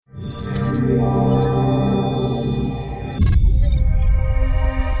So,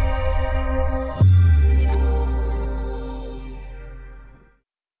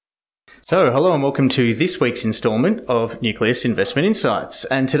 hello and welcome to this week's instalment of Nucleus Investment Insights.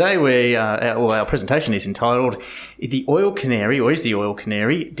 And today our presentation is entitled The Oil Canary, or Is the Oil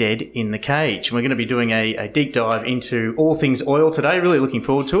Canary Dead in the Cage? And we're going to be doing a deep dive into all things oil today. Really looking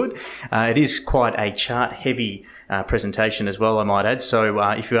forward to it. It is quite a chart-heavy presentation as well, I might add. So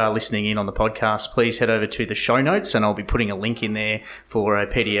if you are listening in on the podcast, please head over to the show notes, and I'll be putting a link in there for a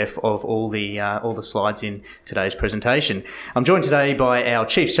PDF of all the slides in today's presentation. I'm joined today by our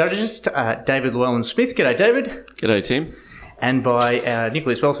Chief Strategist, David Llewellyn-Smith. G'day, David. G'day, Tim. And by our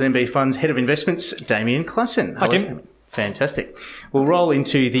Nucleus Wealth and MB Funds Head of Investments, Damien Klassen. Hi, Tim. Fantastic. We'll roll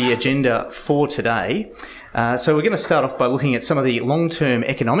into the agenda for today. So we're going to start off by looking at some of the long-term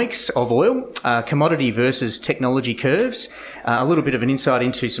economics of oil, commodity versus technology curves, a little bit of an insight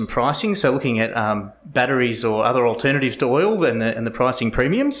into some pricing, so looking at batteries or other alternatives to oil and the pricing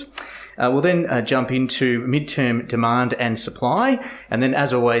premiums. We'll then jump into midterm demand and supply, and then,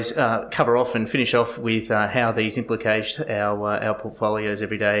 as always, cover off and finish off with how these implicate our portfolios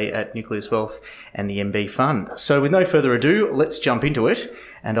every day at Nucleus Wealth and the MB Fund. So, with no further ado, let's jump into it,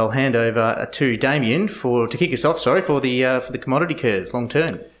 and I'll hand over to Damien to kick us off. For the commodity curves long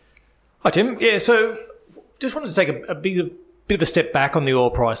term. Hi, Tim. Yeah, so just wanted to take a bit of a step back on the oil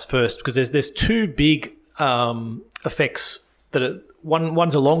price first, because there's two big effects that are.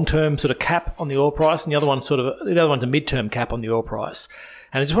 One's a long-term sort of cap on the oil price, and the other one's a mid-term cap on the oil price.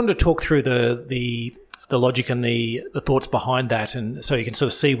 And I just wanted to talk through the logic and the thoughts behind that, and so you can sort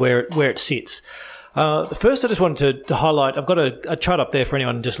of see where it sits. First, I just wanted to highlight. I've got a chart up there for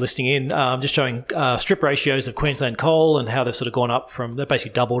anyone just listening in, just showing strip ratios of Queensland coal and how they've sort of gone up they've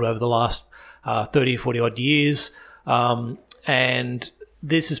basically doubled over the last 30 or 40 odd years, and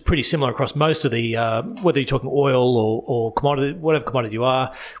this is pretty similar across most of the, whether you're talking oil or commodity, whatever commodity you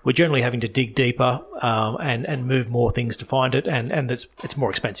are, we're generally having to dig deeper and move more things to find it, and it's more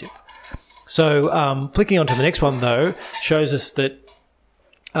expensive. So flicking onto the next one, though, shows us that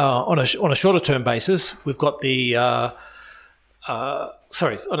on a shorter term basis, we've got on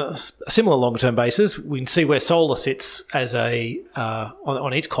a similar longer term basis, we can see where solar sits as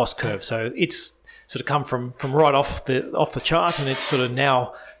on its cost curve. So it's sort of come from right off the chart, and it's sort of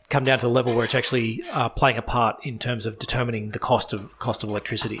now come down to the level where it's actually playing a part in terms of determining the cost of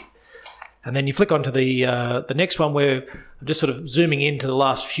electricity. And then you flick onto the next one, where I'm just sort of zooming into the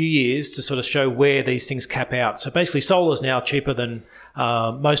last few years to sort of show where these things cap out. So basically, solar is now cheaper than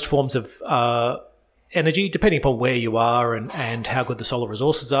most forms of energy, depending upon where you are and how good the solar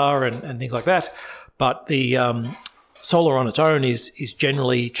resources are and things like that. But the solar on its own is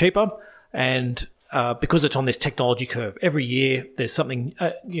generally cheaper, and because it's on this technology curve, every year there's something,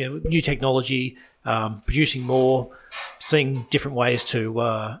 new technology, producing more, seeing different ways to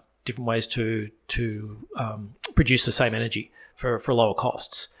produce the same energy for lower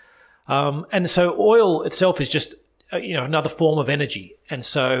costs. And so oil itself is just another form of energy. And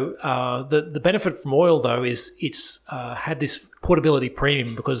so the benefit from oil, though, is it's had this portability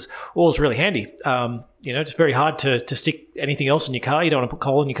premium, because oil is really handy. It's very hard to stick anything else in your car. You don't want to put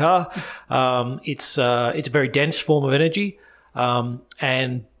coal in your car. It's a very dense form of energy,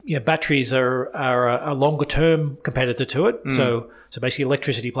 and batteries are a longer term competitor to it. So basically,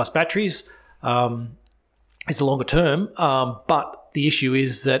 electricity plus batteries is the longer term. But the issue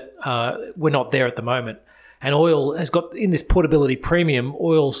is that we're not there at the moment. And oil has got, in this portability premium,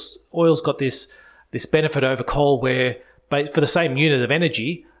 oil's got this benefit over coal, where for the same unit of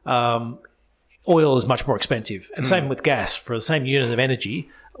energy, oil is much more expensive. And same with gas. For the same unit of energy,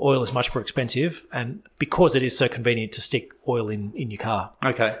 oil is much more expensive, and because it is so convenient to stick oil in your car.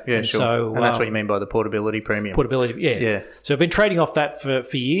 Okay, yeah, and sure. So, and that's what you mean by the portability premium. Portability, yeah. So I've been trading off that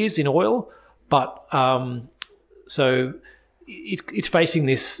for years in oil, but so it's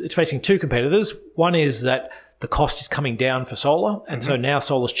facing two competitors. One is that the cost is coming down for solar, and so now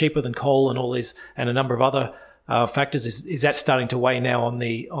solar is cheaper than coal and all these, and a number of other factors. Is that starting to weigh now on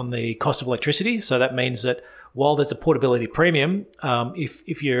the cost of electricity? So that means that while there's a portability premium,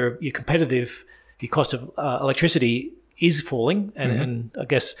 if you're competitive, the cost of electricity is falling, and I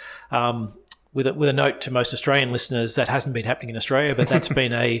guess with a note to most Australian listeners, that hasn't been happening in Australia, but that's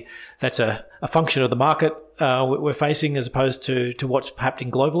been a function of the market we're facing, as opposed to what's happening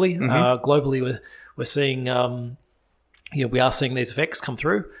globally. Globally, we're seeing we are seeing these effects come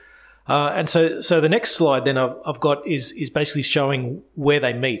through. And so the next slide then I've got is basically showing where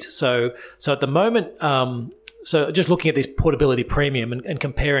they meet. So at the moment, so just looking at this portability premium and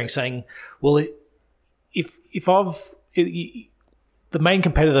comparing, saying, well, if the main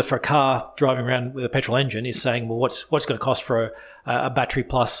competitor for a car driving around with a petrol engine is saying, well, what's going to cost for a battery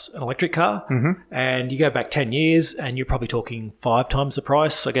plus an electric car? Mm-hmm. And you go back 10 years and you're probably talking 5 times the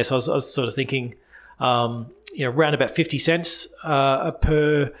price. I guess I was sort of thinking, around about 50 cents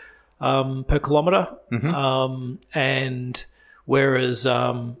per kilometre. Mm-hmm. And whereas,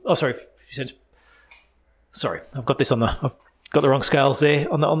 50 cents. Sorry, I've got this I've got the wrong scales there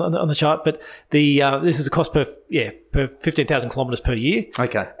on the chart, but this is a cost per 15,000 kilometres per year.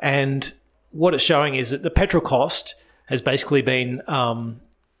 Okay. And what it's showing is that the petrol cost has basically been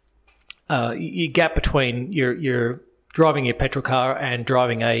your gap between your driving your petrol car and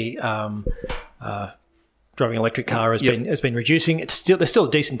driving driving an electric car has been reducing. There's still a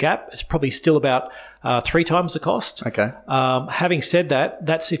decent gap. It's probably still about 3 times the cost. Okay. Having said that,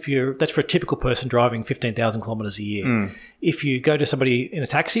 that's for a typical person driving 15,000 kilometres a year. If you go to somebody in a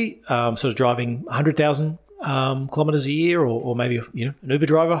taxi, sort of driving 100,000 kilometres a year, or maybe an Uber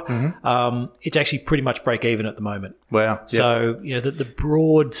driver, it's actually pretty much break even at the moment. Wow. Yep. So the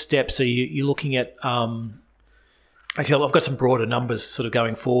broad steps. So you're looking at. Actually, I've got some broader numbers sort of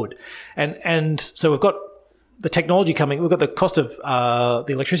going forward, and so we've got the technology coming. We've got the cost of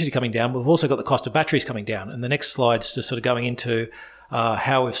the electricity coming down. We've also got the cost of batteries coming down. And the next slide's just sort of going into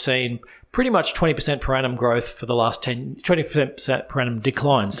how we've seen pretty much 20% per annum growth for the last 20% per annum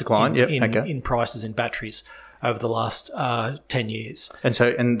declines in prices in batteries over the last 10 years.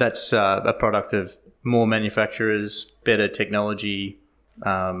 And that's a product of more manufacturers, better technology,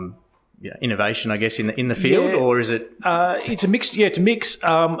 innovation, I guess, in the field, or is it? It's a mix. Yeah, it's a mix.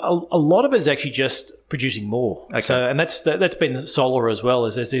 A lot of it is actually just producing more. Okay. So, and that's been solar as well.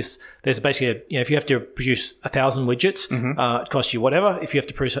 There's basically if you have to produce 1,000 widgets, it costs you whatever. If you have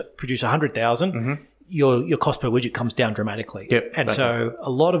to produce 100,000, your cost per widget comes down dramatically. Yep. And so a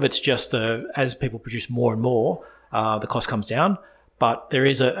lot of it's just as people produce more and more, the cost comes down. But there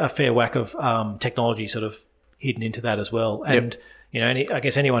is a fair whack of technology sort of hidden into that as well. And I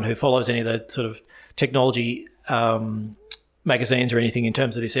guess anyone who follows any of the sort of technology magazines or anything in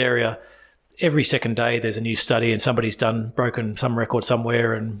terms of this area, every second day there's a new study and somebody's broken some record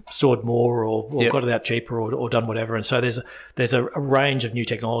somewhere and stored more or got it out cheaper or done whatever. And so there's a range of new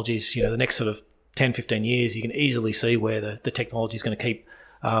technologies. The next sort of 10, 15 years, you can easily see where the technology is going to keep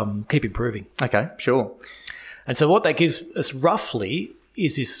improving. Okay, sure. And so what that gives us roughly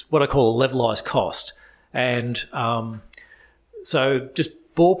is this what I call a levelized cost. And so just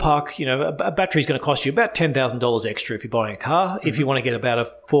ballpark, a battery is going to cost you about $10,000 extra if you're buying a car. If you want to get about a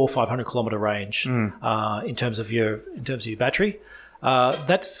 400 or 500 kilometre range in terms of your battery,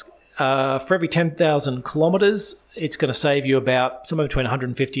 that's for every 10,000 kilometres, it's going to save you about somewhere between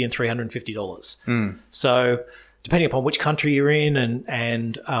 $150 and $350. So depending upon which country you're in and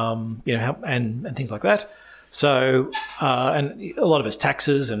things like that. So and a lot of it's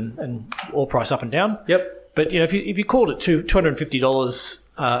taxes and oil price up and down. Yep. But if you called it $250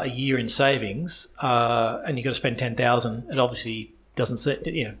 a year in savings, and you've got to spend $10,000, it obviously doesn't.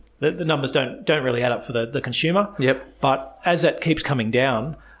 The numbers don't really add up for the consumer. Yep. But as that keeps coming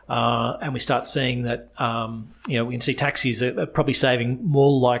down, and we start seeing that, we can see taxis are probably saving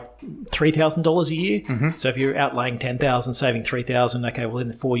more like $3,000 a year. So if you're outlaying $10,000, saving $3,000, okay, well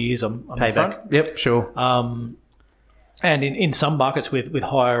in 4 years I'm payback. Front. Yep, sure. And in some markets with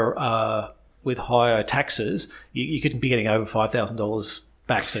higher taxes, you could be getting over $5,000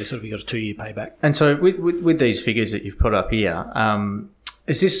 back. So sort of you got a 2-year payback. And so with these figures that you've put up here,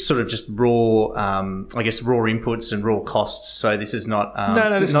 is this sort of just raw, raw inputs and raw costs? So this is not.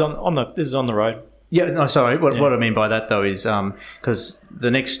 This is on the road. Yeah, no, sorry. What I mean by that, though, is because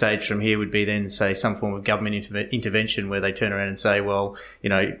the next stage from here would be then, say, some form of government intervention where they turn around and say, well,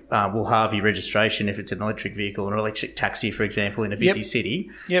 we'll halve your registration if it's an electric vehicle, an electric taxi, for example, in a busy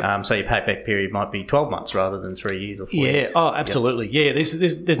city. Yep. So your payback period might be 12 months rather than 3 years or 4 years. Yeah, oh, absolutely. Yep. Yeah,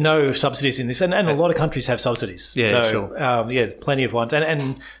 there's no subsidies in this. And a lot of countries have subsidies. Yeah, so, sure. Plenty of ones.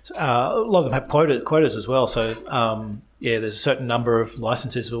 And a lot of them have quotas as well. So, there's a certain number of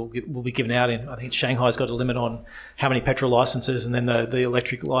licenses will be given out in. I think Shanghai's got a limit on how many petrol licenses, and then the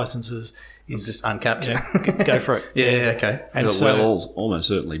electric licenses is just uncapped. Go for it. Yeah, okay. And we'll almost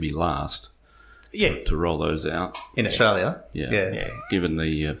certainly be last. Yeah. To roll those out in Australia. Yeah. Given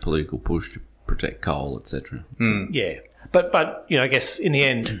the political push to protect coal, etc. Yeah, but I guess in the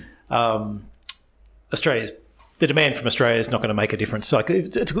end, the demand from Australia is not going to make a difference. Like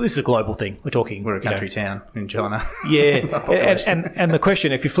this is a global thing. We're a country town in China. Yeah, and the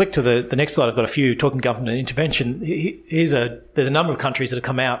question, if you flick to the next slide, I've got a few talking government intervention. There's a number of countries that have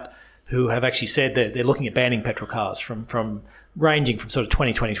come out who have actually said that they're looking at banning petrol cars from ranging from sort of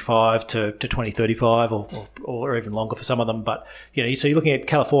 2025 to 2035 or even longer for some of them. But, so you're looking at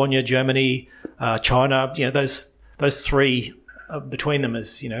California, Germany, China, those three between them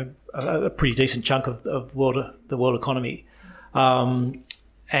is, a pretty decent chunk of the world economy.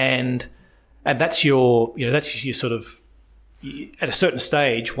 And that's your sort of, at a certain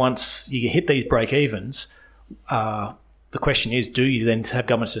stage, once you hit these break evens, the question is, do you then have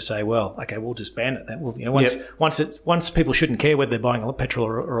governments to say, well, okay, we'll just ban it? Once people shouldn't care whether they're buying petrol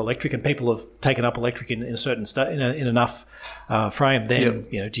or electric, and people have taken up electric in a certain in enough frame, then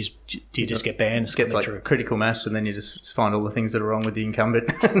do you just get bans? Get like through critical mass, and then you just find all the things that are wrong with the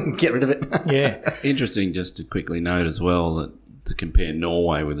incumbent and get rid of it. Yeah. Interesting, just to quickly note as well that to compare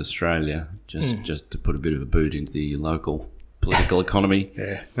Norway with Australia, just to put a bit of a boot into the local political economy.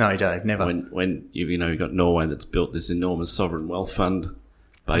 Yeah, no, Dave, never. When you've got Norway that's built this enormous sovereign wealth fund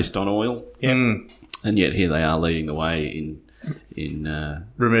based on oil, and yet here they are leading the way in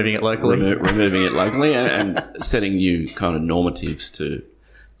removing it locally, removing it locally, and setting new kind of normatives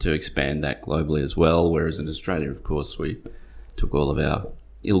to expand that globally as well. Whereas in Australia, of course, we took all of our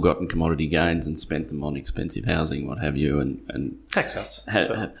ill-gotten commodity gains and spent them on expensive housing, what have you, and tax cuts,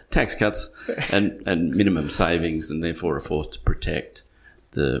 tax cuts, and minimum savings, and therefore are forced to protect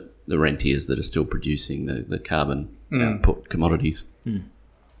the rentiers that are still producing the carbon output commodities. Okay,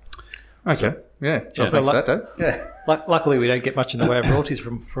 so, thanks for that, Dave. Yeah. Luckily, we don't get much in the way of royalties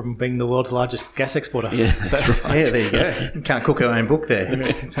from being the world's largest gas exporter. Yeah, that's right. Yeah, there you go. You can't cook our own book there.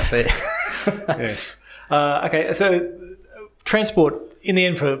 It's up there. Yes. Okay, so transport. In the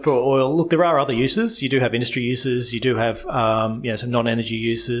end, for oil, look, there are other uses. You do have industry uses. You do have some non-energy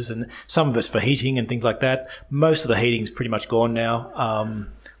uses, and some of it's for heating and things like that. Most of the heating's pretty much gone now.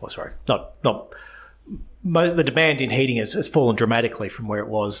 Most of the demand in heating has fallen dramatically from where it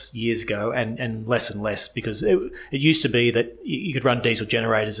was years ago, and less because it used to be that you could run diesel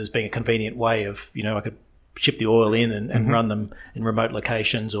generators as being a convenient way of, I could ship the oil in and run them in remote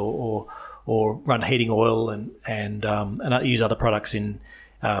locations or run heating oil and use other products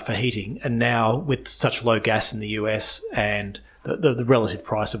for heating. And now with such low gas in the US and the relative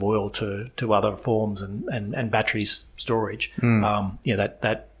price of oil to other forms and batteries storage,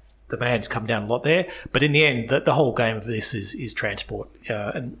 that demand's come down a lot there. But in the end, the whole game of this is transport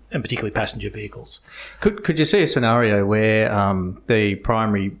and particularly passenger vehicles. Could you see a scenario where the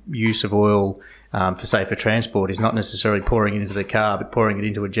primary use of oil for transport is not necessarily pouring it into the car, but pouring it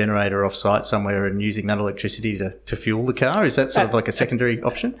into a generator off-site somewhere and using that electricity to fuel the car? Is that sort of like a secondary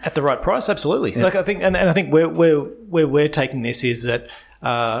option? At the right price, absolutely. Yeah. Like I think, and I think where we're taking this is that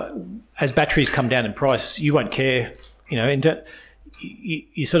as batteries come down in price, you won't care.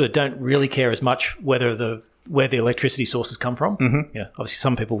 You sort of don't really care as much where the electricity sources come from. Mm-hmm. Yeah, obviously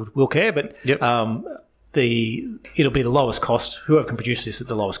some people will care, but it'll be the lowest cost. Whoever can produce this at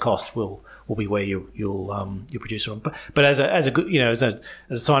the lowest cost will be where you'll produce it on. But as a good, as a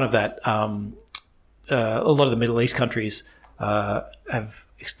sign of that, a lot of the Middle East countries are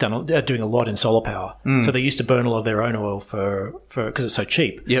doing a lot in solar power. So they used to burn a lot of their own oil for because it's so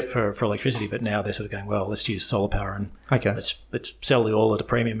cheap for electricity. But now they're sort of going, well, let's use solar power and let's sell the oil at a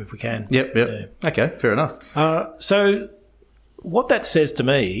premium if we can. Yep. Okay, fair enough. So what that says to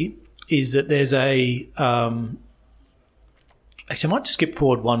me is that there's a actually, I might just skip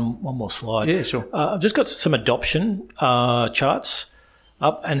forward one more slide. Yeah, sure. I've just got some adoption charts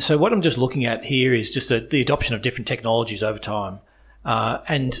up, and so what I'm just looking at here is just the adoption of different technologies over time,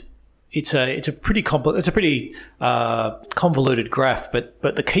 and it's a pretty convoluted graph. But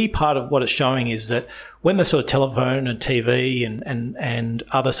the key part of what it's showing is that when the sort of telephone and TV and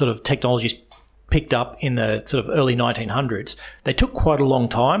other sort of technologies picked up in the sort of early 1900s, they took quite a long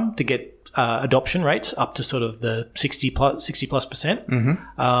time to get adoption rates up to sort of the 60 plus percent.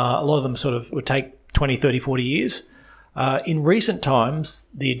 Mm-hmm. A lot of them sort of would take 20, 30, 40 years. In recent times,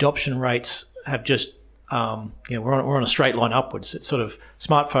 the adoption rates have just, we're on a straight line upwards. It's sort of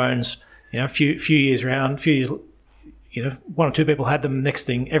smartphones, a few years around, one or two people had them. Next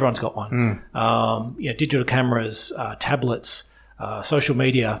thing, everyone's got one. Digital cameras, tablets, social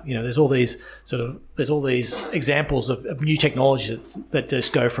media. There's all these examples of new technologies that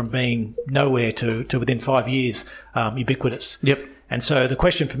just go from being nowhere to within 5 years ubiquitous. Yep. And so the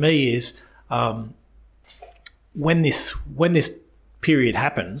question for me is, when this period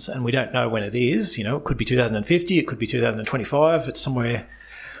happens, and we don't know when it is, it could be 2050, it could be 2025, it's somewhere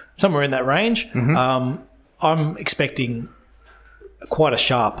in that range. Mm-hmm. I'm expecting quite a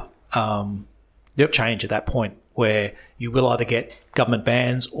sharp change at that point. where you will either get government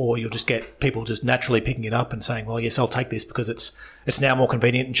bans or you'll just get people just naturally picking it up and saying, well, yes, I'll take this because it's now more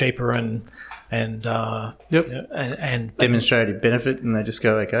convenient and cheaper and demonstrated benefit, and they just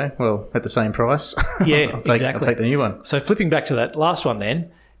go, okay, well, at the same price. Yeah, I'll take the new one. So flipping back to that last one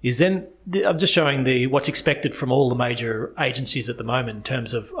then, I'm just showing what's expected from all the major agencies at the moment in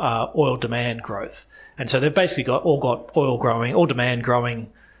terms of oil demand growth. And so they've basically all got oil demand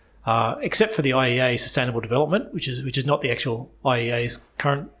growing, except for the IEA Sustainable Development, which is not the actual IEA's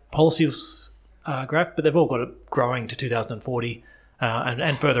current policy graph, but they've all got it growing to 2040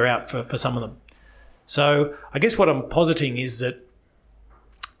 and further out for some of them. So I guess what I'm positing is that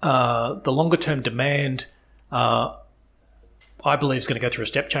the longer term demand, I believe, is going to go through a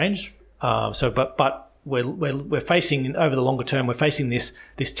step change. But we're facing, over the longer term, we're facing this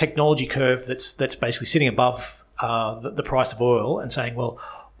technology curve that's basically sitting above the price of oil and saying, well,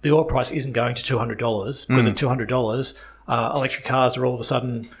 the oil price isn't going to $200 because at $200, electric cars are all of a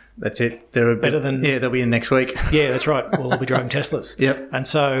sudden. That's it. They're better than. Yeah, they'll be in next week. Yeah, that's right. We'll all be driving Teslas. Yep. And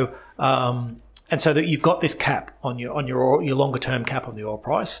so that you've got this cap on your longer term cap on the oil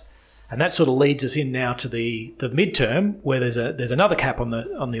price. And that sort of leads us in now to the midterm, where there's another cap on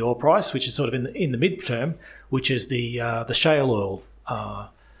the oil price, which is sort of in the midterm, which is the shale oil.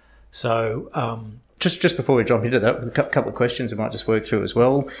 Just before we jump into that, with a couple of questions we might just work through as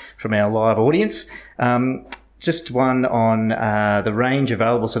well from our live audience. Just one on the range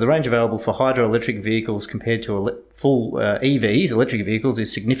available. So the range available for hydroelectric vehicles compared to full EVs, electric vehicles,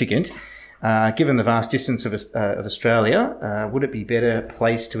 is significant. Given the vast distance of Australia, would it be better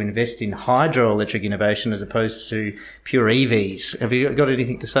placed to invest in hydroelectric innovation as opposed to pure EVs? Have you got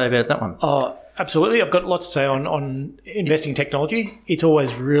anything to say about that one? Oh, absolutely. I've got lots to say on investing in technology. It's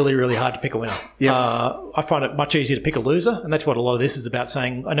always really, really hard to pick a winner. Yep. I find it much easier to pick a loser, and that's what a lot of this is about,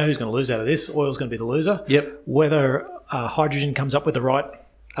 saying, I know who's going to lose out of this. Oil's going to be the loser. Yep. Whether hydrogen comes up with the right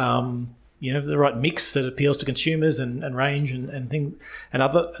the right mix that appeals to consumers and range and things and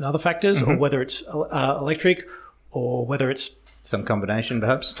other factors, or whether it's electric, or whether it's some combination,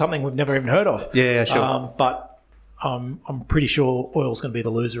 perhaps something we've never even heard of. Yeah, sure. But I'm pretty sure oil's going to be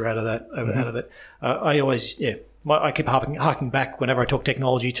the loser out of that. Out of it, I keep harking back whenever I talk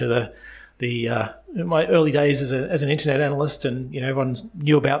technology to my early days as an internet analyst, and everyone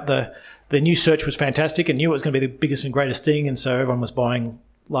knew about the new search was fantastic and knew it was going to be the biggest and greatest thing, and so everyone was buying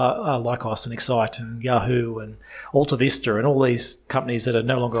Lycos and Excite and Yahoo and Alta Vista and all these companies that are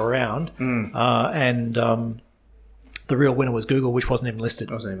no longer around. The real winner was Google, which wasn't even listed.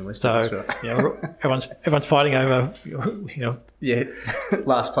 So right. everyone's fighting over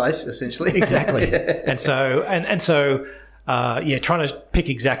last place essentially. Exactly. And so trying to pick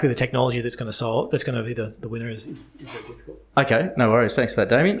exactly the technology that's going to be the winner is very difficult. Okay, no worries. Thanks for that,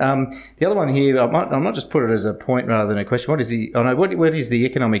 Damien. The other one here, I might just put it as a point rather than a question. What is the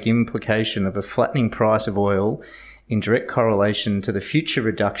economic implication of a flattening price of oil in direct correlation to the future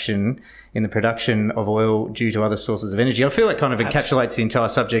reduction in the production of oil due to other sources of energy? I feel that kind of encapsulates the entire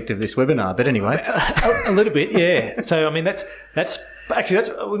subject of this webinar, but anyway. A little bit, yeah. So, I mean, that's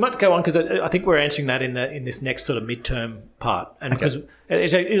we might go on, because I think we're answering that in this next sort of midterm part, and because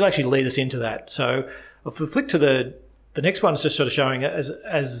it'll actually lead us into that. So if we flick to the next one, is just sort of showing as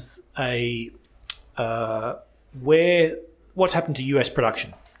what's happened to US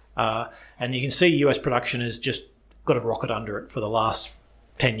production, and you can see US production has just got a rocket under it for the last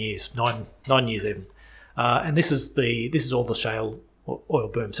 10 years, nine years even, and this is all the shale oil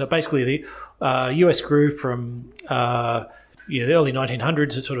boom. So basically, the US grew from the early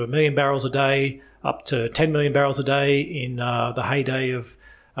 1900s at sort of 1 million barrels a day up to 10 million barrels a day in the heyday of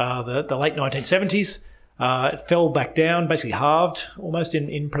the late 1970s. It fell back down, basically halved almost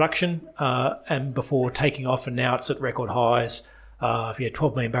in production, and before taking off, and now it's at record highs.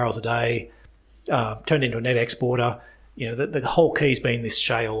 12 million barrels a day, turned into a net exporter. The whole key's been this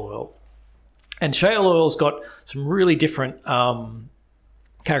shale oil. And shale oil's got some really different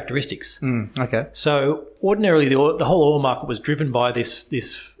characteristics. Okay. So ordinarily, the whole oil market was driven by this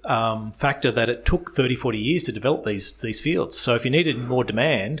factor that it took 30, 40 years to develop these fields. So if you needed more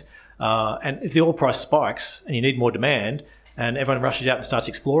demand, and if the oil price spikes and you need more demand, and everyone rushes out and starts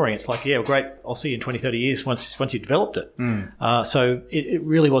exploring, it's like, yeah, well, great, I'll see you in 20, 30 years once you've developed it. So it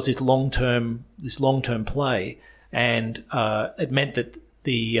really was this long-term play, and it meant that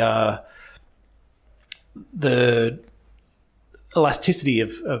the elasticity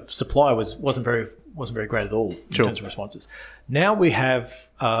of supply wasn't very great at all in terms of responses. Now we have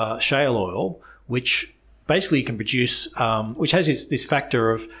shale oil, which basically can produce, which has this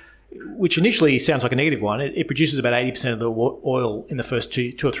factor of, which initially sounds like a negative one. It produces about 80% of the oil in the first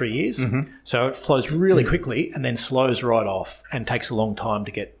two or 3 years. So it flows really quickly and then slows right off and takes a long time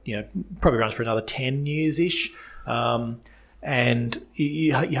to get, probably runs for another 10 years-ish. And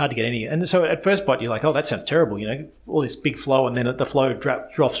you're hard to get any. And so at first bite, you're like, oh, that sounds terrible, all this big flow, and then the flow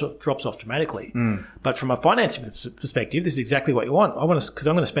drops off dramatically. But from a financing perspective, this is exactly what you want. Because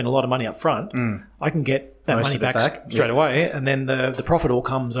I'm going to spend a lot of money up front. I can get that money back straight away, and then the profit all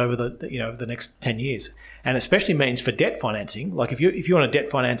comes over the next 10 years. And especially means for debt financing, like if you want to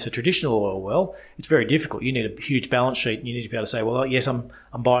debt finance a traditional oil well, it's very difficult. You need a huge balance sheet, and you need to be able to say, well, yes, I'm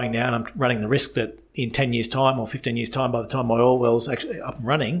buying now, and I'm running the risk that in 10 years' time or 15 years' time, by the time my oil well's actually up and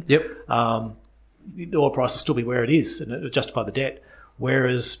running, the oil price will still be where it is, and it'll justify the debt.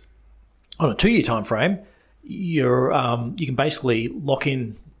 Whereas on a 2-year time frame, you can basically lock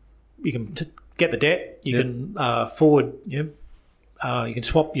in, you can get the debt, you can forward, you can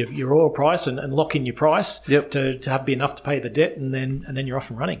swap your oil price and lock in your price to be enough to pay the debt, and then you're off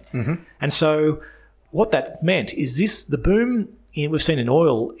and running. And so what that meant is the boom we've seen in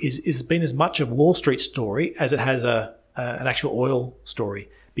oil is been as much a Wall Street story as it has an actual oil story,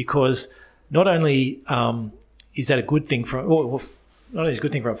 because not only is that a good thing not only is a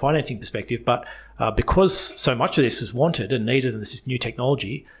good thing from a financing perspective, but because so much of this is wanted and needed, and this is new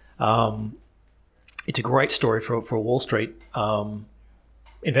technology, it's a great story for Wall Street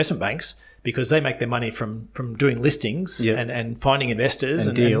investment banks, because they make their money from doing listings and finding investors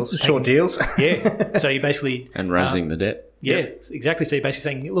and deals, short deals. So you basically and raising the debt. Exactly. So you're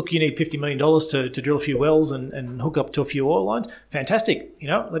basically saying, look, you need $50 million to drill a few wells and hook up to a few oil lines. Fantastic.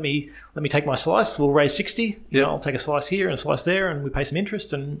 Let me take my slice. We'll raise 60. I'll take a slice here and a slice there, and we pay some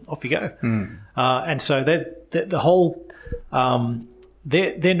interest, and off you go. And so the whole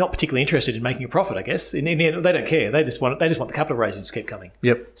they're not particularly interested in making a profit, I guess. In the end, they don't care. They just want the capital raisings to keep coming.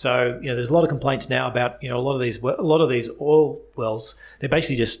 So there's a lot of complaints now about a lot of these oil wells. They're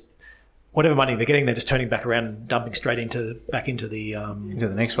basically just whatever money they're getting, they're just turning back around and dumping straight back into the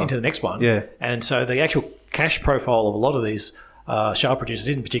next one. And so the actual cash profile of a lot of these shale producers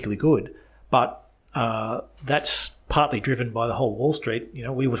isn't particularly good, but that's partly driven by the whole Wall Street. We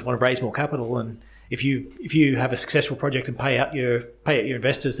always want to raise more capital, and if you have a successful project and pay out your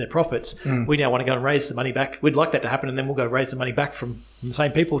investors their profits, we now want to go and raise the money back. We'd like that to happen, and then we'll go raise the money back from the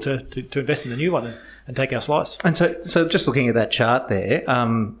same people to invest in the new one and take our slice. And so just looking at that chart there,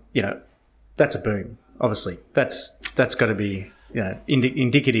 that's a boom. Obviously, that's got to be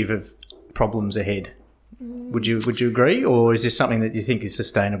indicative of problems ahead. Would you agree, or is this something that you think is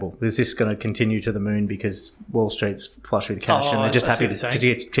sustainable? Is this going to continue to the moon because Wall Street's flush with cash and they're just happy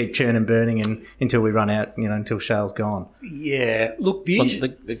to keep churning and burning until we run out, until shale's gone? Yeah. Look,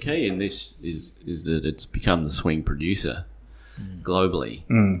 the key in this is that it's become the swing producer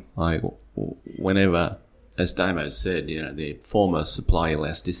globally. Like whenever, as Damo said, the former supply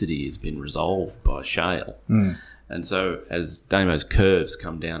elasticity has been resolved by shale. And so as Damo's curves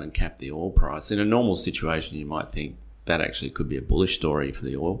come down and cap the oil price, in a normal situation you might think that actually could be a bullish story for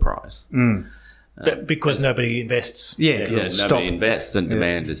the oil price. But because nobody invests. Nobody invests, and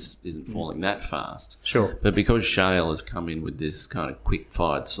demand isn't falling that fast. Sure. But because shale has come in with this kind of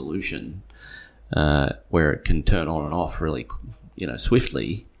quick-fired solution where it can turn on and off really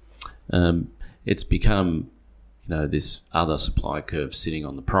swiftly, it's become this other supply curve sitting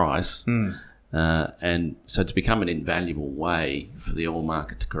on the price. And so it's become an invaluable way for the oil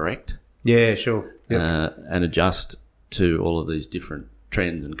market to correct. Yeah, sure. And adjust to all of these different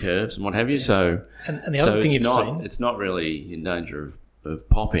trends and curves and what have you. So, and the other thing it's not really in danger of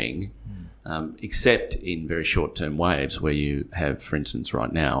popping, except in very short-term waves where you have, for instance,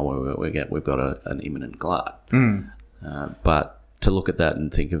 right now where we've got an imminent glut. But to look at that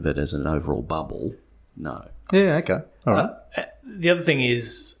and think of it as an overall bubble, no. Yeah. Okay. All right. The other thing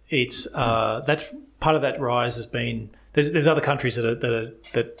is, it's that's part of that rise has been there's other countries that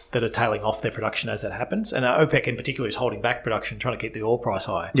are tailing off their production as that happens, and OPEC in particular is holding back production, trying to keep the oil price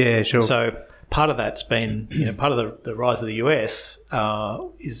high. Yeah, sure. So part of that's been part of the rise of the US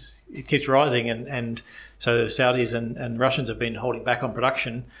is it keeps rising, and so Saudis and Russians have been holding back on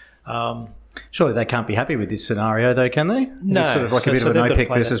production. Surely they can't be happy with this scenario, though, can they? No, it's sort of like a bit of an OPEC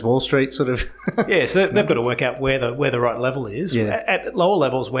versus Wall Street sort of. Yeah, so they've got to work out where the right level is. Yeah. At lower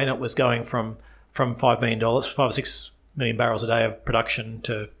levels, when it was going from $5 or 6 million barrels a day of production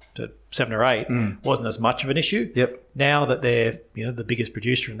to 7 or 8, wasn't as much of an issue. Yep. Now that they're the biggest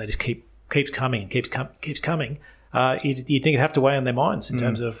producer and they just keeps coming. You'd think it'd have to weigh on their minds in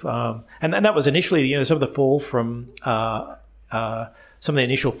terms of and that was initially some of the fall from some of the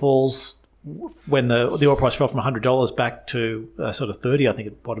initial falls when the oil price fell from $100 back to sort of 30, I think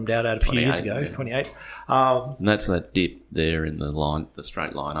it bottomed out at a few years ago, yeah. 28. And that's that dip there in the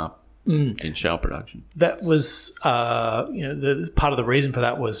straight line up in shale production. That was, the part of the reason for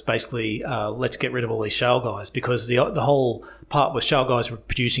that was basically let's get rid of all these shale guys, because the whole part was shale guys were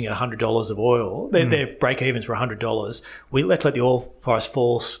producing at $100 of oil. Their break-evens were $100. Let's let the oil price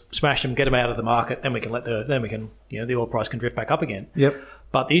fall, smash them, get them out of the market, then we can the oil price can drift back up again. Yep.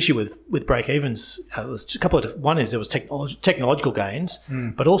 But the issue with break-evens was a couple of. One is there was technological gains,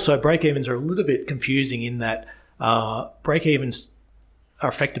 but also break-evens are a little bit confusing in that break-evens are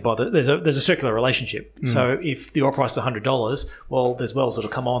affected by there's a circular relationship. So if the oil price is $100, well, there's wells that'll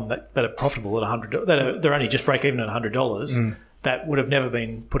come on that are profitable at $100. They're only just break even at $100. That would have never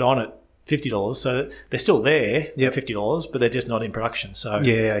been put on at $50. So they're still there at $50, but they're just not in production. So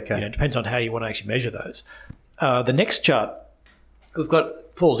it depends on how you want to actually measure those. The next chart we've got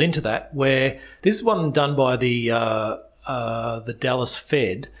falls into that, where this is one done by the Dallas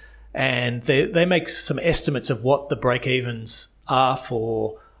Fed, and they make some estimates of what the break evens are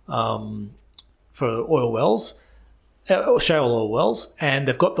for oil wells, shale oil wells, and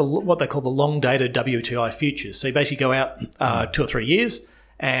they've got what they call the long-dated WTI futures. So you basically go out 2 or 3 years,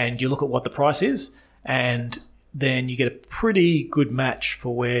 and you look at what the price is, and then you get a pretty good match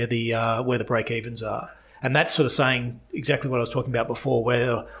for where the break-evens are. And that's sort of saying exactly what I was talking about before,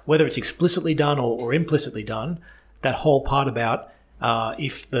 whether it's explicitly done or implicitly done. That whole part about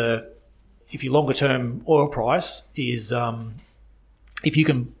if your longer-term oil price is if you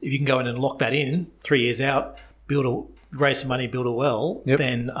can go in and lock that in 3 years out, raise some money, build a well,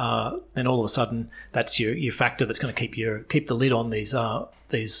 then all of a sudden that's your factor that's going to keep the lid on these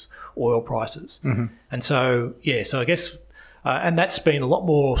oil prices. And so I guess and that's been a lot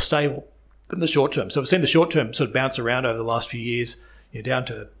more stable than the short term. So we've seen the short term sort of bounce around over the last few years, down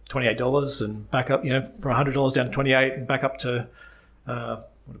to $28 and back up, from $100 down to $28 and back up to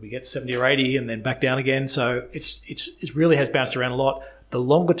what did we get, 70 or 80, and then back down again. So it really has bounced around a lot. The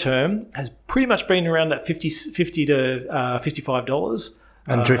longer term has pretty much been around that $50 to $55,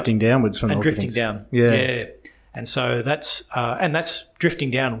 and drifting downwards from and drifting down. Yeah. And so that's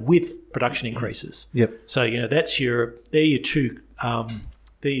drifting down with production increases. Yep. So they're your two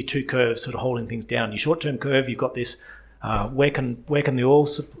curves sort of holding things down. Your short term curve, you've got this where can the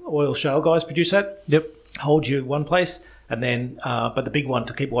oil shale guys produce at? Yep. Hold you one place. And then, but the big one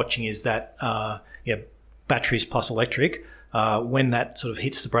to keep watching is that batteries plus electric. When that sort of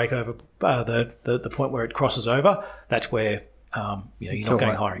hits the breakover, the point where it crosses over, that's where you're not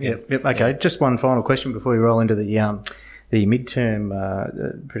going higher again. Yep. Okay. Just one final question before we roll into the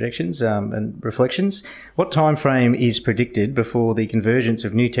midterm projections and reflections. What time frame is predicted before the convergence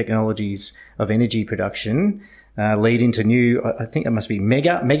of new technologies of energy production lead into new, I think it must be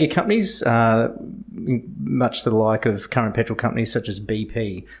mega companies, much to the like of current petrol companies such as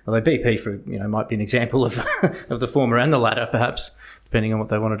BP. Although BP might be an example of of the former and the latter, perhaps, depending on what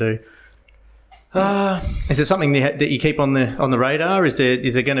they want to do. Is there something that you keep on the radar? Is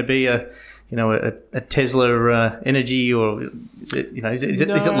there going to be a Tesla energy, or is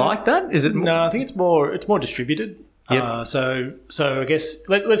it like that? Is it? No, I think it's more distributed. Yep. So I guess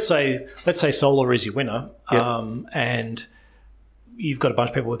let's say solar is your winner, and you've got a bunch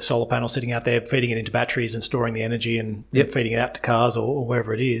of people with solar panels sitting out there feeding it into batteries and storing the energy and feeding it out to cars or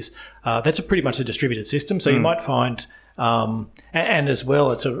wherever it is. That's pretty much a distributed system. So you might find, and as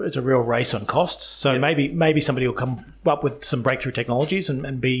well, it's a real race on costs. So maybe somebody will come up with some breakthrough technologies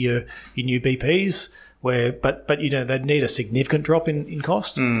and be your new BPs. But they need a significant drop in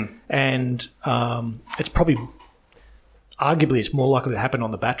cost, and it's probably. Arguably, it's more likely to happen on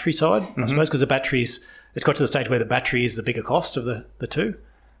the battery side, I suppose, because it's got to the stage where the battery is the bigger cost of the two,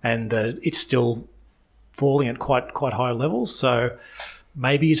 and it's still falling at quite high levels. So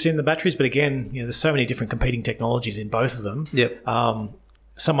maybe you're seeing the batteries, but again, there's so many different competing technologies in both of them. Yep.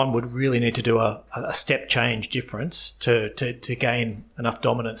 Someone would really need to do a step change difference to gain enough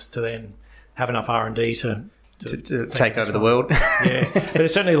dominance to then have enough R&D to take over the world. Yeah, but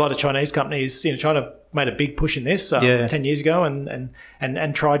there's certainly a lot of Chinese companies. China made a big push in this 10 years ago, and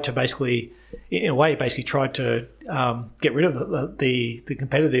tried to basically tried to get rid of the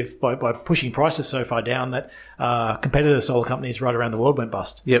competitive by pushing prices so far down that competitor solar companies right around the world went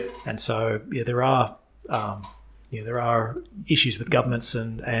bust. Yep. And so there are issues with governments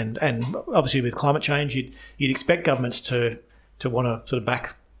and obviously with climate change, you'd expect governments to want to sort of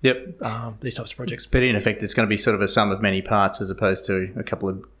back Yep. these types of projects. But in effect, it's going to be sort of a sum of many parts as opposed to a couple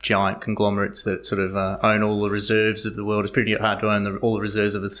of giant conglomerates that sort of own all the reserves of the world. It's pretty hard to own all the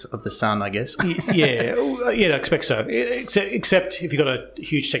reserves of the sun, I guess. Yeah, I expect so. Except if you've got a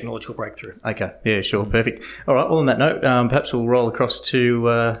huge technological breakthrough. Okay, yeah, sure, perfect. All right, well, on that note, perhaps we'll roll across to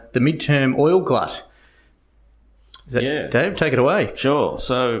the midterm oil glut. Is that, Yeah. Dave, take it away. Sure.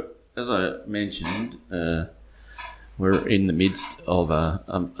 So, as I mentioned, we're in the midst of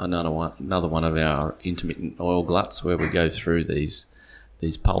another one of our intermittent oil gluts where we go through these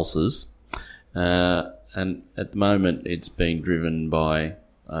pulses, and at the moment it's being driven by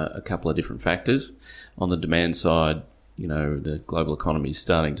a couple of different factors. On the demand side, the global economy is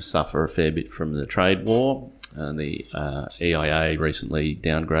starting to suffer a fair bit from the trade war. The EIA recently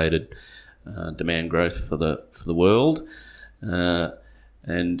downgraded demand growth for the world.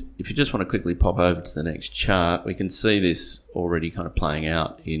 And if you just want to quickly pop over to the next chart, we can see this already kind of playing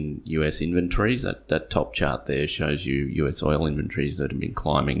out in US inventories. That top chart there shows you US oil inventories that have been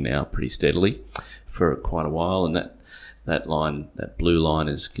climbing now pretty steadily for quite a while, and that blue line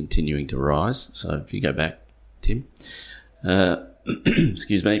is continuing to rise. So if you go back, Tim,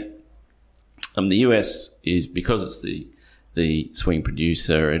 excuse me, the US is, because it's the swing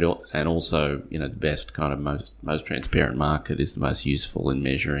producer, and also the best kind of most transparent market, is the most useful in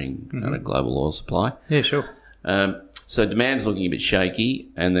measuring kind of global oil supply. Yeah, sure. So demand's looking a bit shaky,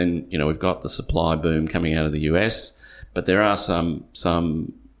 and then we've got the supply boom coming out of the US, but there are some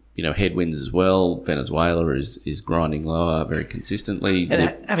headwinds as well. Venezuela is grinding lower very consistently.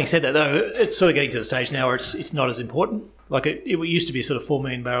 And having said that, though, it's sort of getting to the stage now where it's not as important. Like it used to be sort of 4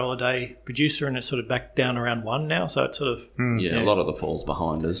 million barrel a day producer, and it's sort of back down around 1 now. So it's sort of a lot of the fall's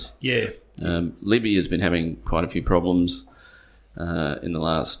behind us. Yeah. Libya has been having quite a few problems in the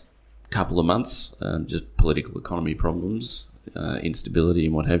last couple of months, just political economy problems, instability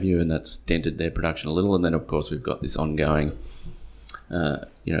and what have you, and that's dented their production a little. And then, of course, we've got this ongoing,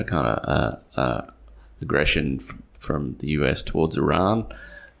 aggression from the US towards Iran,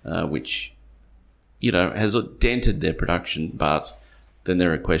 which has dented their production, but then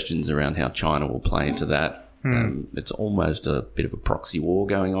there are questions around how China will play into that. It's almost a bit of a proxy war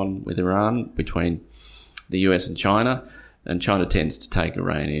going on with Iran between the US and China tends to take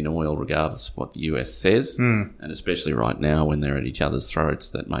Iranian oil regardless of what the US says, and especially right now when they're at each other's throats,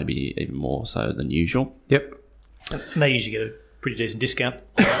 that may be even more so than usual. Yep. And they usually get a pretty decent discount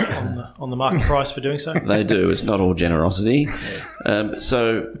on the market price for doing so. They do. It's not all generosity.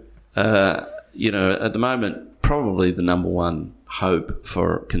 At the moment, probably the number one hope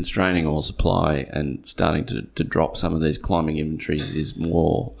for constraining oil supply and starting to drop some of these climbing inventories is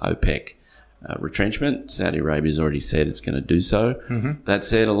more OPEC retrenchment. Saudi Arabia's already said it's going to do so. That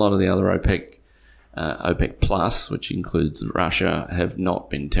said, a lot of the other OPEC Plus, which includes Russia, have not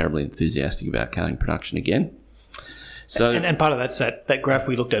been terribly enthusiastic about cutting production again. So, and part of that's that graph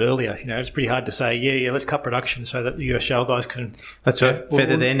we looked at earlier. It's pretty hard to say, let's cut production so that the US shale guys can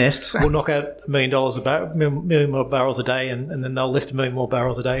feather their nests. We'll knock out $1 million more barrels a day, and then they'll lift $1 million more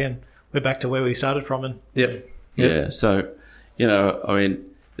barrels a day, and we're back to where we started from. And yeah. So,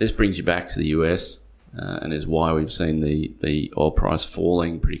 this brings you back to the US, and is why we've seen the oil price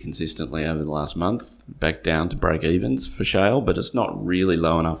falling pretty consistently over the last month, back down to break evens for shale, but it's not really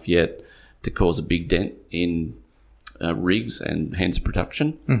low enough yet to cause a big dent in rigs and hence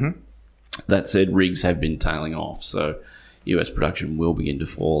production. That said, rigs have been tailing off, so US production will begin to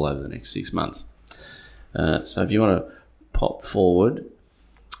fall over the next 6 months. So if you want to pop forward,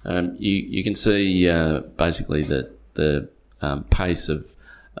 you can see basically that the pace of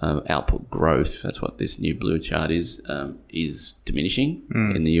output growth, that's what this new blue chart is diminishing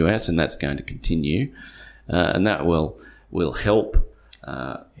in the US, and that's going to continue, and that will help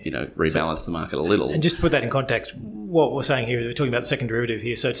rebalance the market a little. And just to put that in context, what we're saying here, we're talking about the second derivative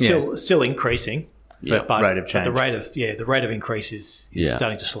here, so it's still increasing. But rate of change. But the rate of increase is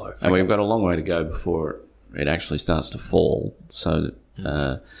starting to slow. And we've got a long way to go before it actually starts to fall. So,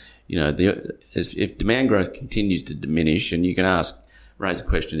 if demand growth continues to diminish, and you can raise a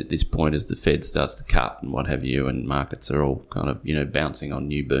question at this point as the Fed starts to cut and what have you, and markets are all kind of, bouncing on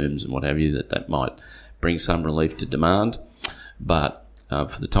new booms and what have you, that might bring some relief to demand. But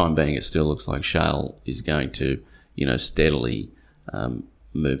for the time being, it still looks like shale is going to, steadily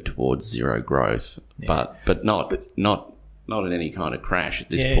move towards zero growth, but not in any kind of crash at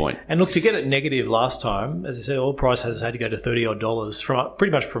this point. And look, to get it negative last time, as I said, oil price has had to go to $30 from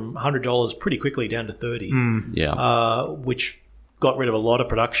pretty much from $100 pretty quickly down to $30. Which got rid of a lot of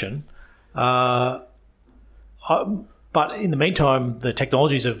production. But in the meantime, the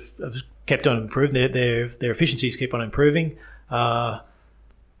technologies have kept on improving. Their efficiencies keep on improving.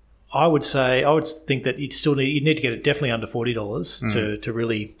 I would think that you need to get it definitely under $40 to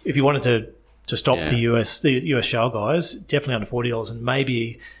really, if you wanted to stop the US shale guys, definitely under $40, and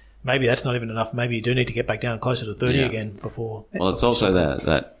maybe that's not even enough. Maybe you do need to get back down closer to 30 again before. Well, it's also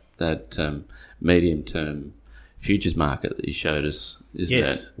that medium term futures market that you showed us, isn't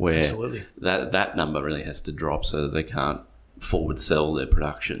it? Where absolutely. that number really has to drop so that they can't forward sell their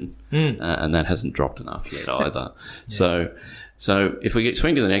production, and that hasn't dropped enough yet either. So if we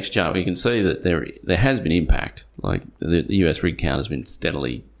swing to the next chart, we can see that there has been impact. Like the US rig count has been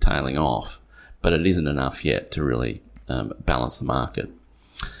steadily tailing off, but it isn't enough yet to really balance the market.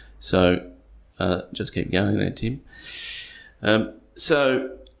 So just keep going there, Tim.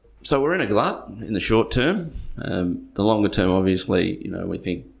 So we're in a glut in the short term. The longer term, obviously, we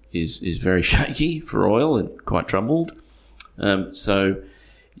think is very shaky for oil and quite troubled. So,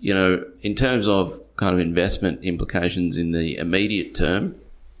 in terms of kind of investment implications in the immediate term,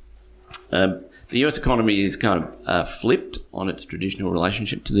 the US economy is kind of flipped on its traditional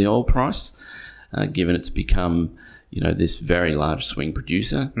relationship to the oil price, given it's become, this very large swing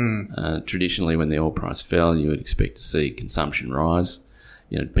producer. Traditionally, when the oil price fell, you would expect to see consumption rise,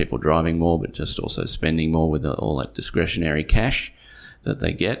 people driving more, but just also spending more with all that discretionary cash that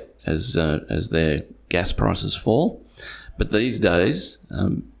they get as their gas prices fall. But these days,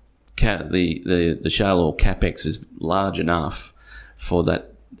 the shale oil capex is large enough for the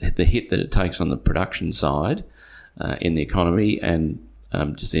hit that it takes on the production side in the economy and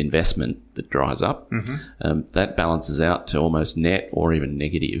just the investment that dries up. That balances out to almost net or even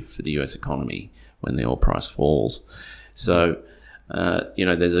negative for the US economy when the oil price falls. So,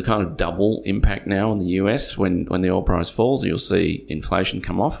 there's a kind of double impact now in the US. When the oil price falls, you'll see inflation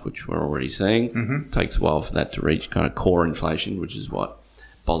come off, which we're already seeing. It takes a while for that to reach kind of core inflation, which is what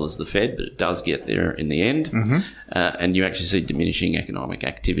bothers the Fed, but it does get there in the end. And you actually see diminishing economic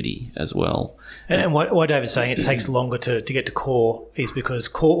activity as well. And why David's saying it takes longer to get to core is because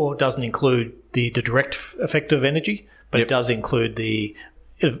core doesn't include the direct effect of energy, but it does include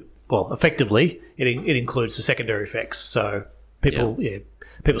effectively, it includes the secondary effects. So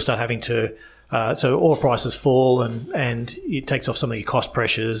people start having to, so oil prices fall and it takes off some of your cost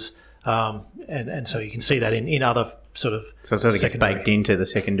pressures, and so you can see that in other sort of so it gets baked into the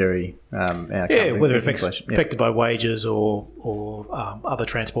secondary outcome. Whether it's affected by wages or other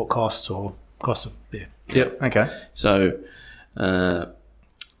transport costs or cost of Okay. So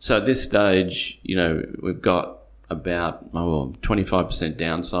at this stage, we've got about 25%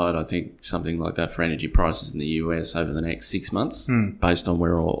 downside, I think, something like that for energy prices in the US over the next 6 months, based on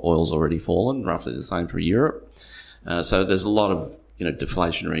where oil's already fallen, roughly the same for Europe. So there's a lot of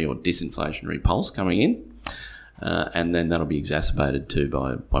deflationary or disinflationary pulse coming in, and then that'll be exacerbated too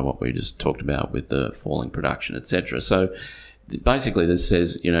by what we just talked about with the falling production, etc. So basically this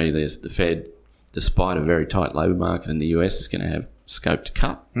says, there's the Fed, despite a very tight labour market in the US, is going to have scope to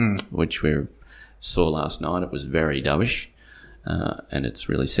cut, which we saw last night. It was very dovish, and it's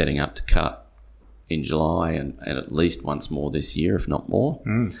really setting up to cut in July and at least once more this year, if not more.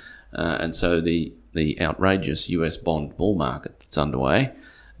 And so the outrageous US bond bull market that's underway,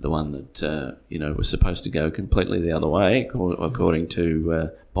 the one that was supposed to go completely the other way, according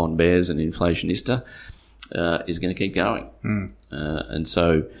to bond bears and inflationista, is going to keep going. And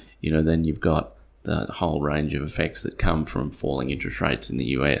so then you've got the whole range of effects that come from falling interest rates in the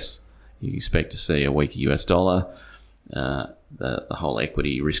US. You expect to see a weaker US dollar, the whole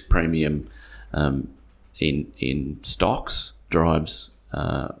equity risk premium in stocks drives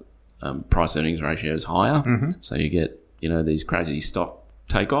price earnings ratios higher. So you get these crazy stock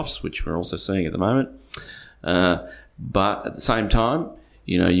takeoffs, which we're also seeing at the moment. But at the same time,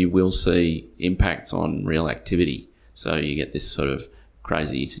 you will see impacts on real activity. So you get this sort of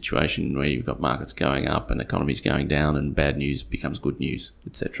crazy situation where you've got markets going up and economies going down, and bad news becomes good news,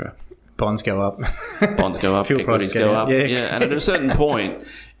 etc. Bonds go up. Bonds go up, Fuel equities prices go up. Yeah. And at a certain point,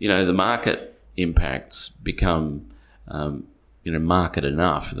 the market impacts become, market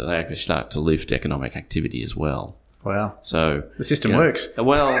enough that they actually start to lift economic activity as well. Wow. So the system works.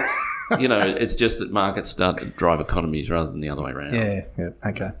 Well, it's just that markets start to drive economies rather than the other way around. Yeah.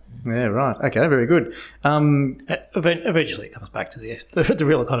 Okay. Yeah, right. Okay, very good. Eventually it comes back to the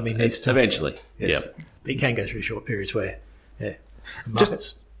real economy needs to... Eventually, yes. Yep. But you can go through short periods where,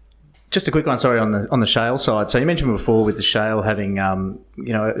 markets... Just a quick one, sorry, on the shale side. So you mentioned before with the shale having,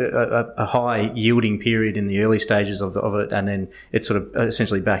 a high yielding period in the early stages of it, and then it's sort of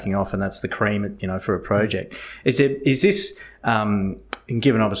essentially backing off, and that's the cream, for a project. Is this,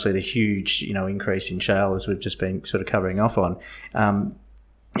 given obviously the huge, increase in shale as we've just been sort of covering off on,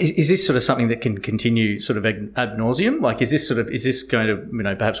 Is this sort of something that can continue sort of ad nauseum? Like, is this going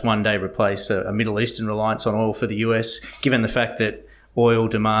to, perhaps one day replace a Middle Eastern reliance on oil for the US, given the fact that oil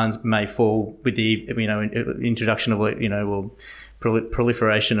demand may fall with the, introduction of,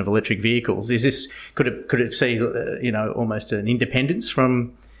 proliferation of electric vehicles? Could it see, almost an independence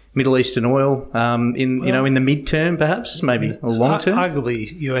from Middle Eastern oil in the mid-term, perhaps, maybe, or long-term?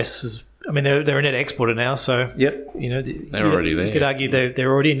 Arguably, US is. I mean, they're a net exporter now, so yep. They're already there. You could argue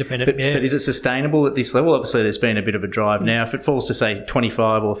they're already independent. But is it sustainable at this level? Obviously, there's been a bit of a drive now. If it falls to say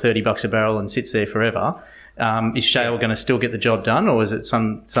 $25 or $30 a barrel and sits there forever, is shale going to still get the job done, or is it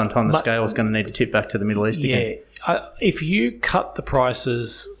sometime the scale is going to need to tip back to the Middle East again? If you cut the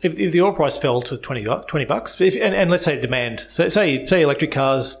prices, if the oil price fell to $20, and let's say demand, so say electric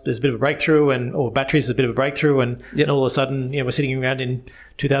cars, there's a bit of a breakthrough, or batteries, there's a bit of a breakthrough, and all of a sudden, we're sitting around in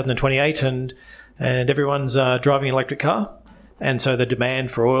 2028, and everyone's driving an electric car, and so the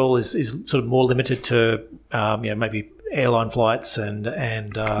demand for oil is sort of more limited to maybe airline flights and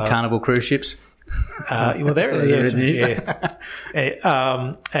Carnival cruise ships. Well, there it is.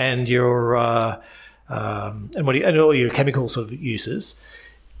 And your and all your chemical sort of uses.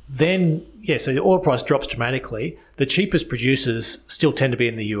 Then, so the oil price drops dramatically. The cheapest producers still tend to be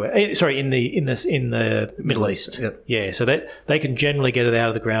in the US. Sorry, in the Middle East. Yep. Yeah, so that they can generally get it out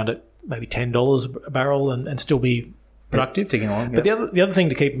of the ground at maybe $10 a barrel and still be productive. Ticking along. But the other thing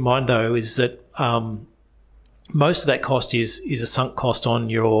to keep in mind though is that most of that cost is a sunk cost on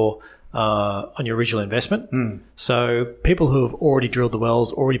your original investment. So people who have already drilled the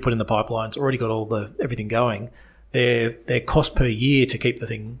wells, already put in the pipelines, already got everything going, their cost per year to keep the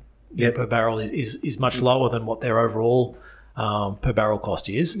thing per barrel is much lower than what their overall per barrel cost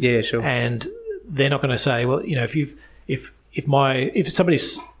is. Yeah, sure. And they're not going to say, well, if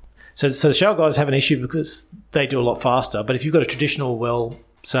somebody's so the shale guys have an issue because they do a lot faster. But if you've got a traditional well,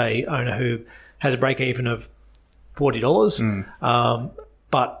 say owner who has a break even of $40,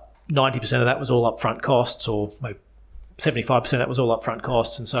 but 90% of that was all upfront costs, or maybe 75% of that was all upfront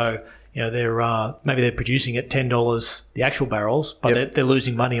costs, and so they're maybe they're producing at $10 the actual barrels, but they're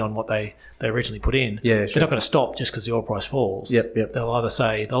losing money on what they originally put in. Yeah, sure. They're not going to stop just because the oil price falls. Yep. They'll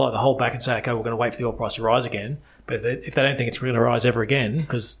either hold back and say, okay, we're going to wait for the oil price to rise again. But if they don't think it's going to rise ever again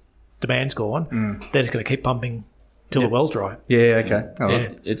because demand's gone, they're just going to keep pumping till the well's dry. Yeah. Okay.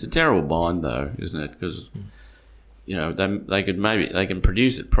 It's a terrible bind though, isn't it? Because they can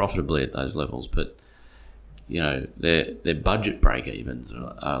produce it profitably at those levels, but their budget break evens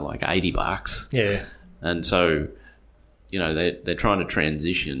are like $80. Yeah, and so they're trying to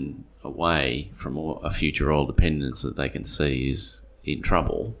transition away from a future oil dependence that they can see is in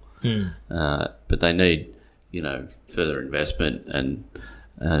trouble. But they need further investment and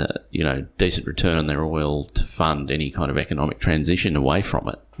decent return on their oil to fund any kind of economic transition away from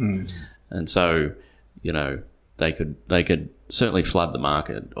it. And so they could certainly flood the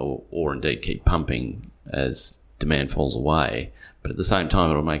market or indeed keep pumping as demand falls away, but at the same time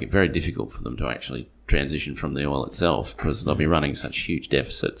it'll make it very difficult for them to actually transition from the oil itself, because they'll be running such huge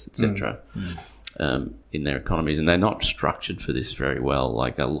deficits, etc. In their economies, and they're not structured for this very well.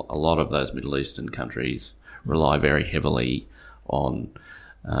 Like a lot of those Middle Eastern countries rely very heavily on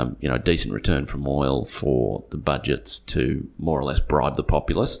decent return from oil for the budgets to more or less bribe the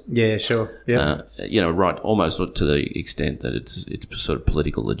populace. Yeah, sure. Yeah. Right, almost to the extent that it's sort of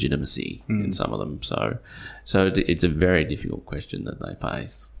political legitimacy in some of them. So it's a very difficult question that they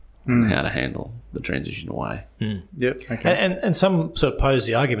face, on how to handle the transition away. Yep. Okay. And some sort of pose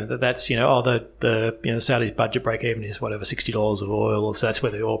the argument that that's the Saudis' budget break even is whatever $60 of oil, so that's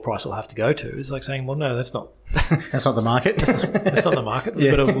where the oil price will have to go to. It's like saying, well, no, that's not. That's not the market. That's not the market.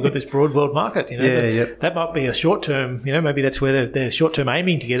 We've got this broad world market. That might be a short term. Maybe that's where they're short term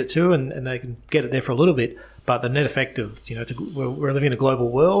aiming to get it to, and they can get it there for a little bit. But the net effect of we're living in a global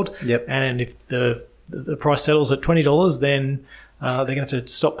world. Yep. And if the price settles at $20, then they're going to have to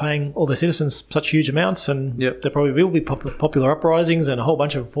stop paying all their citizens such huge amounts, and there probably will be popular uprisings and a whole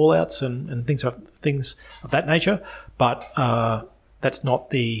bunch of fallouts and things of that nature. But that's not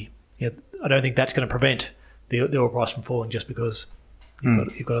I don't think that's going to prevent the oil price from falling just because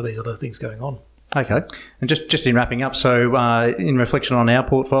you've got all these other things going on. Okay. And just in wrapping up, so in reflection on our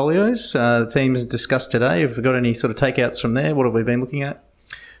portfolios, themes discussed today, have we got any sort of takeouts from there? What have we been looking at?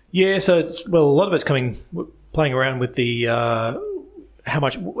 Yeah, so a lot of it's playing around with the how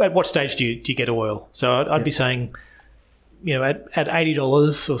much, at what stage do you get oil? So I'd be saying, at $80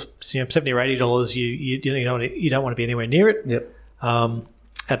 or $70 or $80, you don't want to be anywhere near it. Yep.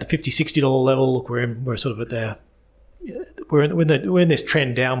 At the $50, $60 level, look, we're sort of we're in this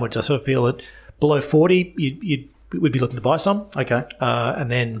trend downwards. I sort of feel that below 40, you'd we'd be looking to buy some. Okay.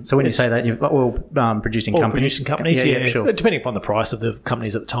 And then So when you say that, you've oil producing oil companies. producing companies, Yeah, sure. depending upon the price of the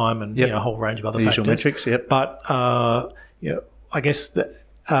companies at the time, and a whole range of other The factors. usual metrics. Yep. But I guess that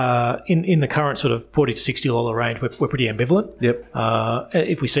in the current sort of $40 to $60 range, we're pretty ambivalent. Yep.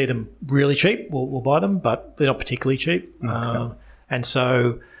 If we see them really cheap, we'll buy them, but they're not particularly cheap. Okay. And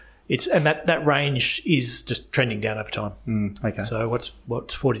so that range is just trending down over time. Okay. So what's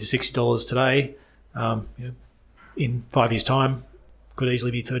 $40 to $60 today? In 5 years' time, could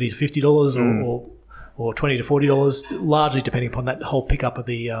easily be $30 to $50 or $20 to $40, largely depending upon that whole pickup of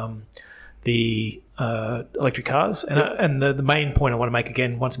the electric cars. And the main point I want to make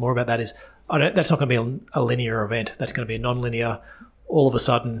again once more about that is that's not going to be a linear event. That's going to be a non-linear. All of a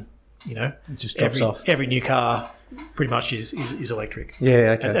sudden, it just drops off. Every new car pretty much is electric.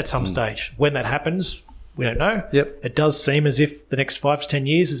 Yeah. Okay. At some stage, when that happens, we don't know. Yep. It does seem as if the next 5 to 10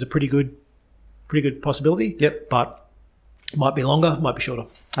 years is a pretty good possibility. Yep. But it might be longer, might be shorter.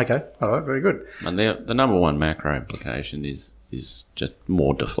 Okay. All right. Very good. And the number one macro implication is just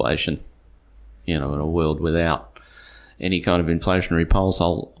more deflation. In a world without any kind of inflationary pulse,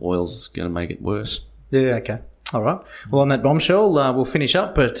 oil's going to make it worse. Yeah. Okay. All right. Well, on that bombshell, we'll finish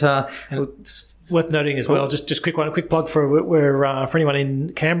up. But it's worth noting as well, just a quick plug for anyone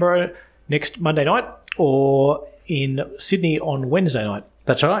in Canberra next Monday night or in Sydney on Wednesday night.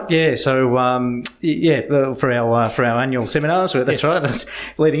 That's right. Yeah. So for our annual seminars. That's right. That's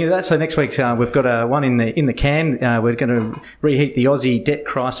leading into that. So next week we've got one in the can. We're going to reheat the Aussie debt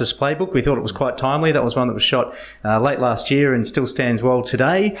crisis playbook. We thought it was quite timely. That was one that was shot late last year and still stands well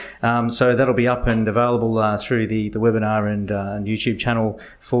today. So that'll be up and available through the webinar and YouTube channel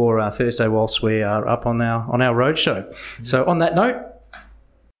for Thursday whilst we are up on our roadshow. Mm-hmm. So on that note.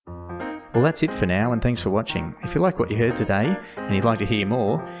 Well, that's it for now, and thanks for watching. If you like what you heard today and you'd like to hear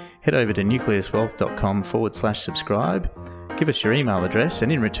more, head over to nucleuswealth.com/subscribe. Give us your email address, and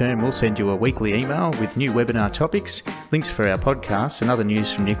in return, we'll send you a weekly email with new webinar topics, links for our podcasts, and other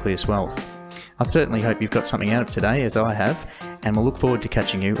news from Nucleus Wealth. I certainly hope you've got something out of today, as I have, and we'll look forward to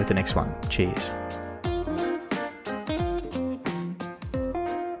catching you at the next one. Cheers.